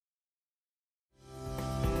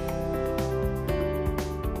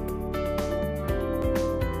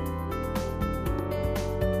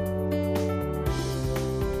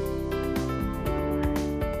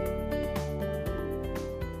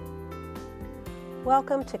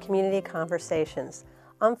Welcome to Community Conversations.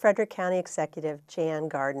 I'm Frederick County Executive Jan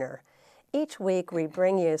Gardner. Each week we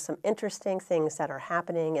bring you some interesting things that are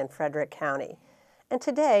happening in Frederick County. And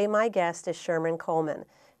today my guest is Sherman Coleman,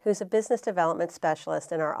 who's a business development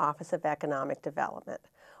specialist in our Office of Economic Development.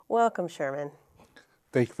 Welcome, Sherman.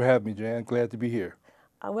 Thank you for having me, Jan. Glad to be here.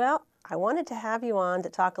 Well, I wanted to have you on to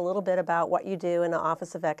talk a little bit about what you do in the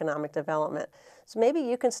Office of Economic Development. So maybe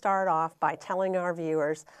you can start off by telling our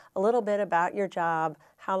viewers a little bit about your job,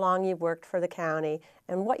 how long you've worked for the county,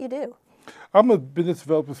 and what you do. I'm a business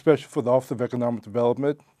development specialist for the Office of Economic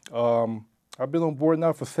Development. I've been on board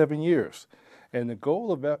now for 7 years. And the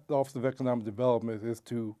goal of the Office of Economic Development is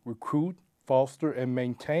to recruit, foster, and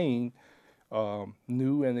maintain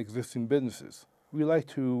new and existing businesses. We like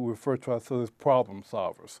to refer to ourselves as problem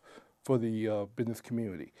solvers for the business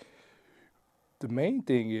community. The main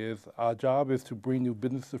thing is our job is to bring new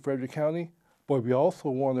business to Frederick County, but we also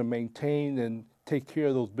want to maintain and take care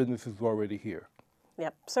of those businesses who are already here.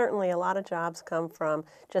 Yep, certainly a lot of jobs come from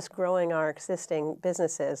just growing our existing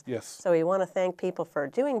businesses. Yes. So we want to thank people for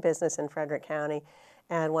doing business in Frederick County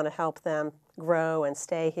and want to help them grow and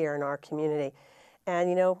stay here in our community. And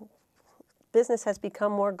you know, business has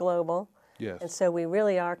become more global. Yes. And so we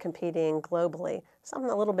really are competing globally, something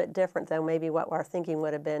a little bit different than maybe what our thinking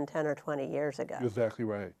would have been 10 or 20 years ago. Exactly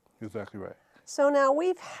right. Exactly right. So now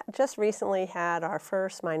we've just recently had our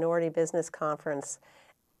first minority business conference,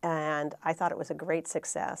 and I thought it was a great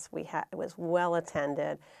success. It was well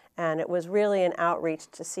attended, and it was really an outreach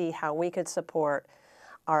to see how we could support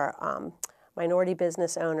our minority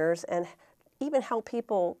business owners and even help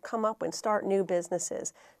people come up and start new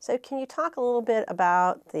businesses. So can you talk a little bit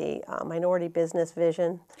about the minority business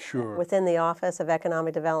vision Sure. within the Office of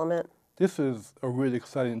Economic Development? This is a really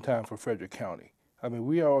exciting time for Frederick County. I mean,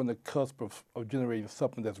 we are on the cusp of generating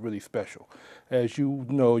something that's really special. As you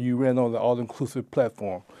know, you ran on the all-inclusive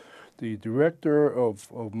platform. The director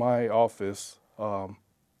of my office, Helen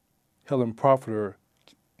Profiter,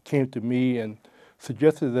 came to me and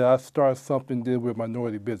suggested that I start something dealing with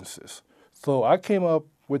minority businesses. So I came up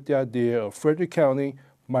with the idea of Frederick County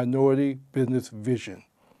Minority Business Vision.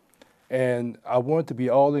 And I wanted to be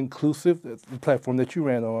all-inclusive, the platform that you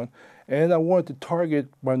ran on, and I wanted to target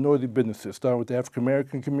minority businesses, starting with the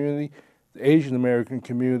African-American community, the Asian-American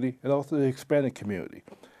community, and also the Hispanic community.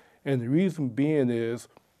 And the reason being is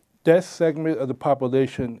that segment of the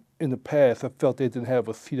population in the past, I felt they didn't have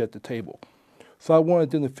a seat at the table. So I wanted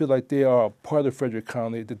them to feel like they are a part of Frederick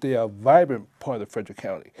County, that they are a vibrant part of Frederick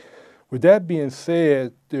County. With that being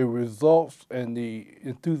said, the results and the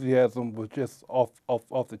enthusiasm was just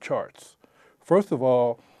off the charts. First of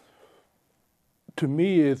all, to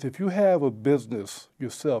me is if you have a business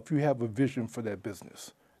yourself, you have a vision for that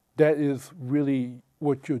business. That is really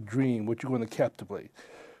what your dream, what you're going to captivate.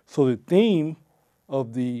 So the theme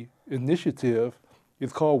of the initiative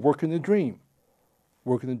is called Working the Dream.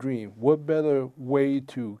 Working the Dream. What better way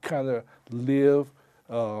to kind of live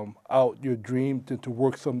out your dream to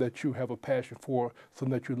work something that you have a passion for,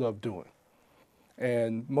 something that you love doing.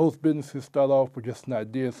 And most businesses start off with just an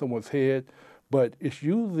idea in someone's head, but it's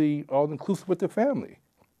usually all-inclusive with the family.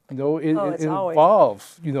 You know, it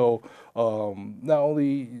involves, you know, not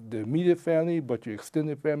only the immediate family, but your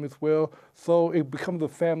extended family as well. So it becomes a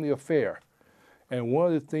family affair. And one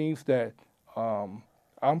of the things that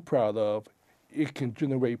I'm proud of, it can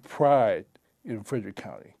generate pride in Frederick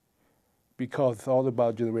County, because it's all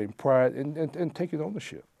about generating pride and taking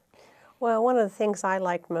ownership. Well, one of the things I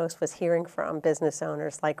liked most was hearing from business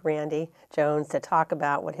owners like Randy Jones to talk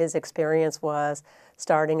about what his experience was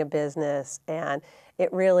starting a business. And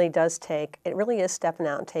it really is stepping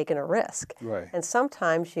out and taking a risk. Right. And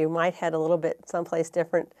sometimes you might head a little bit someplace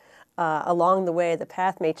different along the way. The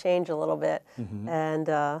path may change a little bit. Mm-hmm. And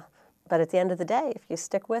but at the end of the day, if you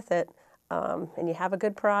stick with it and you have a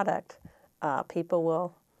good product, people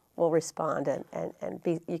will respond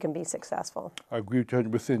and you can be successful. I agree with you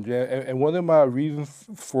 100%, Jan. And one of my reasons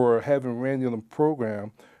for having Randy on the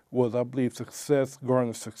program was I believe success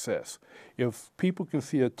garners success. If people can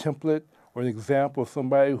see a template or an example of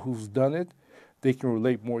somebody who's done it, they can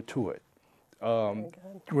relate more to it.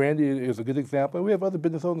 Randy is a good example. We have other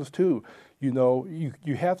business owners too. You know,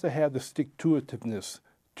 you have to have the stick-to-itiveness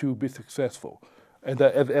to be successful. And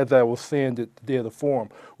as I was saying the day of the forum,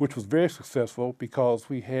 which was very successful because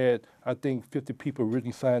we had, I think, 50 people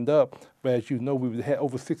originally signed up, but as you know, we had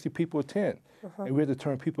over 60 people attend. And we had to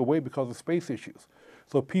turn people away because of space issues.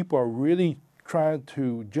 So people are really trying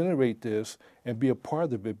to generate this and be a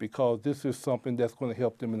part of it because this is something that's going to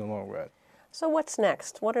help them in the long run. So what's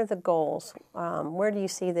next? What are the goals? Where do you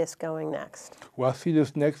see this going next? Well, I see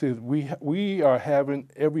this next is we are having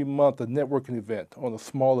every month a networking event on a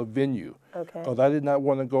smaller venue. Okay. Because I did not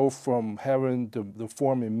want to go from having the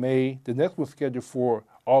forum in May. The next was scheduled for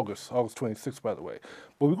August 26th, by the way.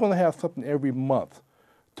 But we're going to have something every month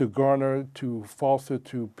to garner, to foster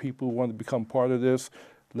to people who want to become part of this.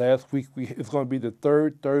 Last week, it's going to be the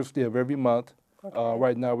third Thursday of every month. Okay.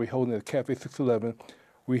 Right now, we're holding it at Cafe 611.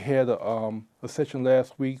 We had a session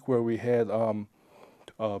last week where we had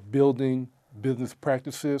building business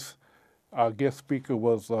practices. Our guest speaker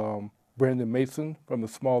was Brandon Mason from the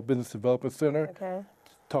Small Business Development Center. Okay.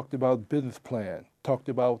 Talked about business plan, talked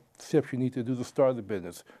about steps you need to do to start a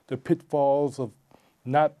business, the pitfalls of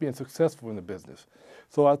not being successful in the business.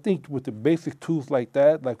 So I think with the basic tools like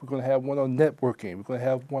that, like we're going to have one on networking, we're going to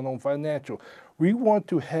have one on financial. We want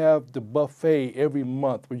to have the buffet every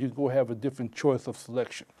month where you go have a different choice of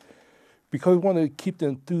selection because we want to keep the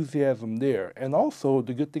enthusiasm there. And also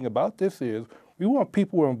the good thing about this is we want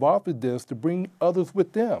people who are involved in this to bring others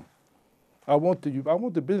with them. I want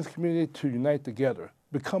the business community to unite together,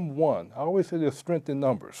 become one. I always say there's strength in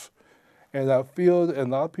numbers. And I feel,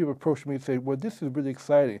 and a lot of people approach me and say, well, this is really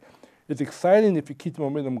exciting. It's exciting if you keep the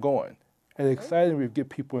momentum going, and it's exciting if you get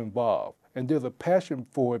people involved. And there's a passion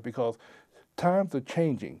for it because times are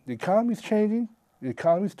changing. The economy's changing. The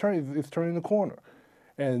economy's turning the corner.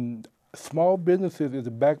 And small businesses is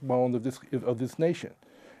the backbone of this nation.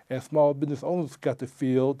 And small business owners got to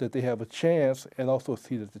feel that they have a chance and also a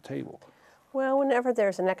seat at the table. Well, whenever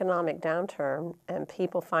there's an economic downturn and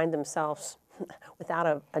people find themselves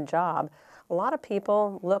without a job, a lot of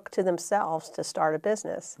people look to themselves to start a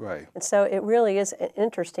business. Right. And so it really is an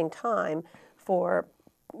interesting time for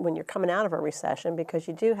when you're coming out of a recession because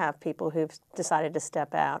you do have people who've decided to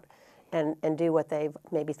step out and do what they've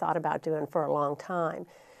maybe thought about doing for a long time.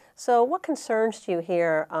 So what concerns do you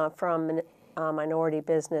hear from minority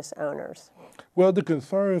business owners? Well, the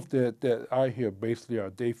concerns that I hear basically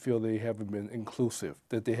are they feel they haven't been inclusive,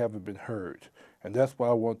 that they haven't been heard. And that's why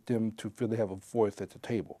I want them to feel they have a voice at the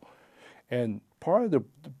table. And part of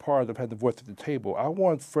having a voice at the table, I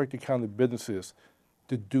want Frederick County businesses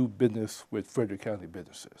to do business with Frederick County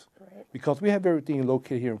businesses. Right. Because we have everything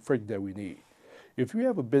located here in Frederick that we need. If you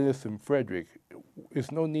have a business in Frederick,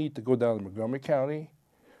 it's no need to go down to Montgomery County,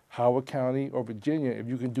 Howard County, or Virginia if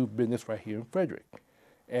you can do business right here in Frederick.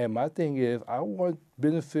 And my thing is, I want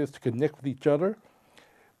businesses to connect with each other,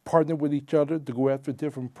 partner with each other to go after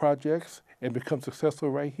different projects and become successful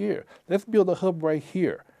right here. Let's build a hub right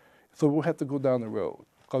here. So we'll have to go down the road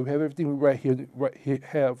because we have everything right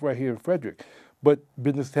here in Frederick. But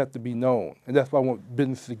businesses have to be known, and that's why I want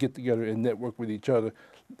businesses to get together and network with each other.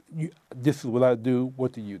 This is what I do.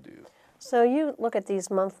 What do you do? So you look at these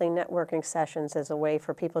monthly networking sessions as a way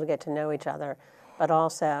for people to get to know each other, but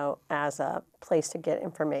also as a place to get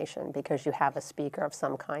information because you have a speaker of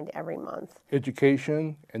some kind every month.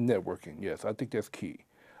 Education and networking, yes, I think that's key.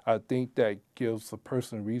 I think that gives a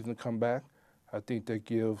person a reason to come back. I think that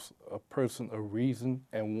gives a person a reason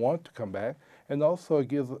and want to come back. And also it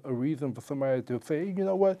gives a reason for somebody to say, you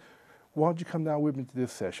know what, why don't you come down with me to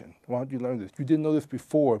this session? Why don't you learn this? You didn't know this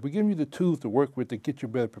before. We're giving you the tools to work with to get you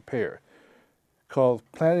better prepared. Because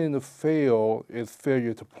planning to fail is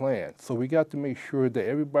failure to plan. So we got to make sure that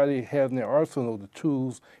everybody has in their arsenal the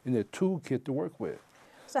tools in their toolkit to work with.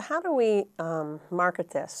 So how do we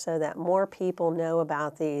market this so that more people know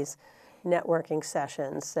about these networking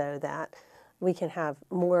sessions so that we can have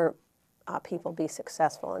more people be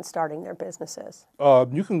successful in starting their businesses?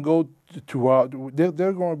 You can go to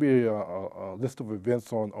there's going to be a list of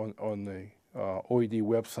events on the OED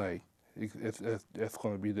website. That's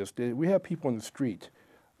going to be this. We have people on the street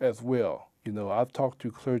as well. You know, I've talked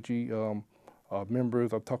to clergy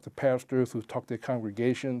members. I've talked to pastors who've talked to their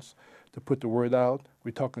congregations to put the word out.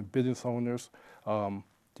 We're talking business owners,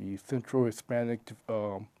 the Central Hispanic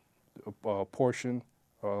portion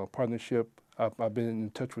partnership. I've been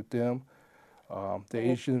in touch with them. The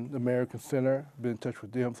Asian American Center, been in touch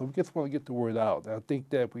with them. So we just want to get the word out. I think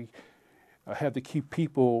that we have to keep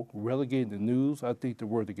people relegating the news. I think the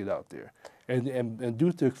word to get out there. And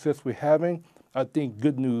due to the success we're having, I think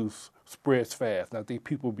good news spreads fast. And I think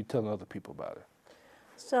people will be telling other people about it.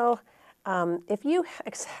 So if you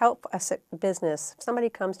help a business, if somebody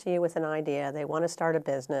comes to you with an idea, they want to start a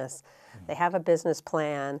business, they have a business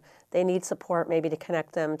plan, they need support maybe to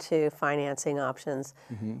connect them to financing options.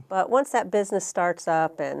 But once that business starts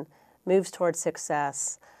up and moves towards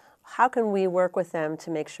success, how can we work with them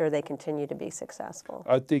to make sure they continue to be successful?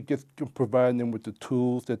 I think it's providing them with the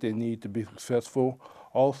tools that they need to be successful.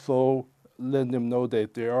 Also, letting them know that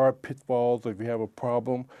if there are pitfalls or if you have a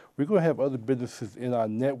problem, we're going to have other businesses in our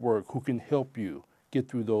network who can help you get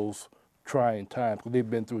through those trying times because they've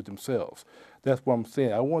been through it themselves. That's what I'm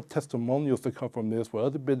saying. I want testimonials to come from this where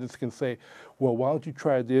other businesses can say, well, why don't you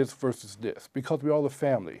try this versus this? Because we're all a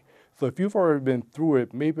family. So if you've already been through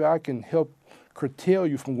it, maybe I can help curtail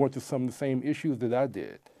you from going through some of the same issues that I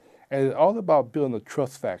did. And it's all about building a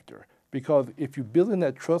trust factor. Because if you build in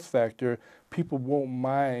that trust factor, people won't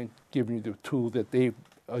mind giving you the tools that they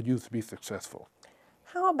use to be successful.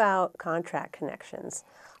 How about contract connections?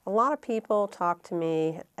 A lot of people talk to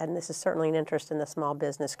me, and this is certainly an interest in the small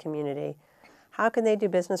business community. How can they do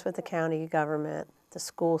business with the county government, the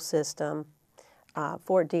school system,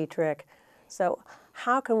 Fort Detrick? So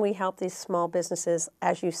how can we help these small businesses,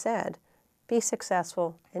 as you said, be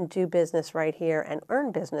successful and do business right here and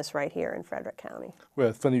earn business right here in Frederick County? Well,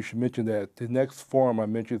 it's funny you should mention that. The next forum I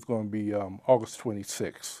mentioned is going to be August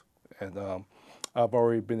 26th. And I've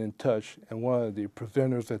already been in touch. And one of the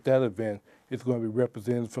presenters at that event is going to be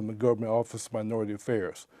representatives from the Government Office of Minority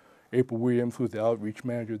Affairs. April Williams, who's the outreach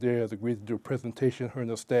manager there, has agreed to do a presentation, her and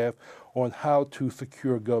her staff, on how to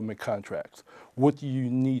secure government contracts. What do you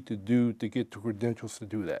need to do to get the credentials to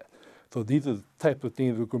do that? So these are the types of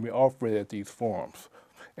things we're going to be offering at these forums.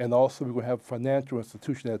 And also we're going to have a financial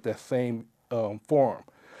institution at that same forum,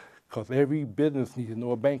 because every business needs to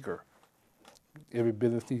know a banker. Every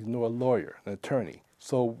business needs to know a lawyer, an attorney.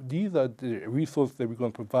 So these are the resources that we're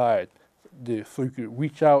going to provide so you can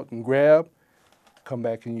reach out and grab, come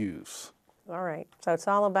back and use. All right. So it's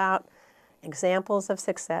all about examples of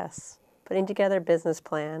success, putting together a business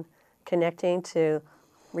plan, connecting to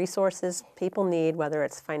resources people need, whether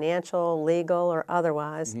it's financial, legal, or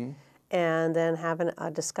otherwise, and then having a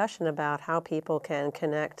discussion about how people can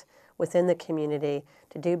connect within the community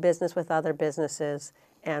to do business with other businesses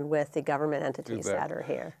and with the government entities that are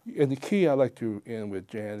here. And the key I like to end with,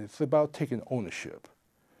 Jan, it's about taking ownership.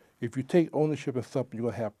 If you take ownership in something, you're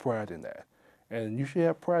going to have pride in that. And you should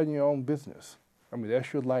have pride in your own business. I mean,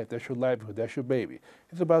 that's your life, that's your livelihood, that's your baby.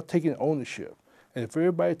 It's about taking ownership. And if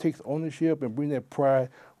everybody takes ownership and bring that pride,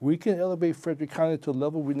 we can elevate Frederick County to a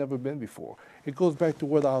level we've never been before. It goes back to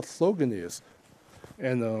what our slogan is.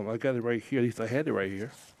 And I got it right here, at least I had it right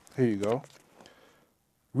here. Here you go.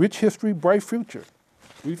 Rich history, bright future.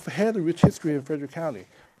 We've had a rich history in Frederick County,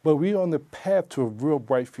 but we're on the path to a real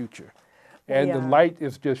bright future. And the light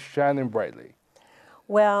is just shining brightly.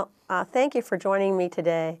 Well, thank you for joining me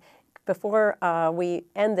today. Before we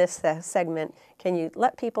end this segment, can you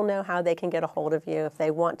let people know how they can get a hold of you if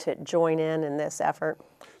they want to join in this effort?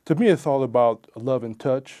 To me, it's all about love and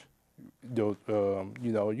touch. You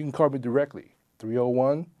know, you can call me directly,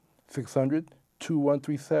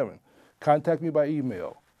 301-600-2137. Contact me by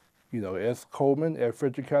email,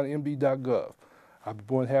 scoleman@frederickcountymd.gov. I'll be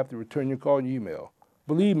more than happy to return your call and email.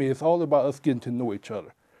 Believe me, it's all about us getting to know each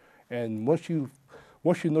other. And once you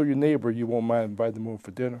know your neighbor, you won't mind inviting them over for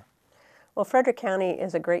dinner. Well, Frederick County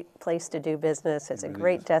is a great place to do business. It's a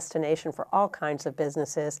great destination for all kinds of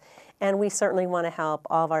businesses, and we certainly want to help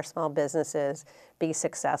all of our small businesses be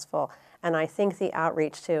successful. And I think the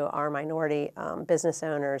outreach to our minority business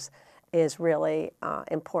owners is really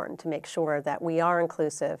important to make sure that we are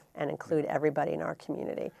inclusive and include everybody in our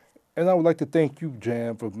community. And I would like to thank you,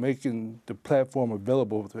 Jan, for making the platform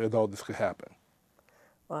available so that all this could happen.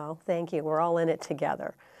 Well, thank you. We're all in it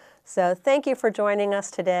together. So thank you for joining us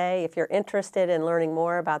today. If you're interested in learning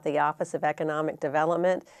more about the Office of Economic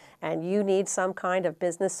Development and you need some kind of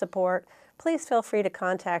business support, please feel free to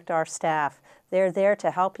contact our staff. They're there to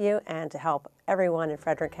help you and to help everyone in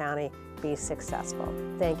Frederick County be successful.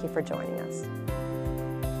 Thank you for joining us.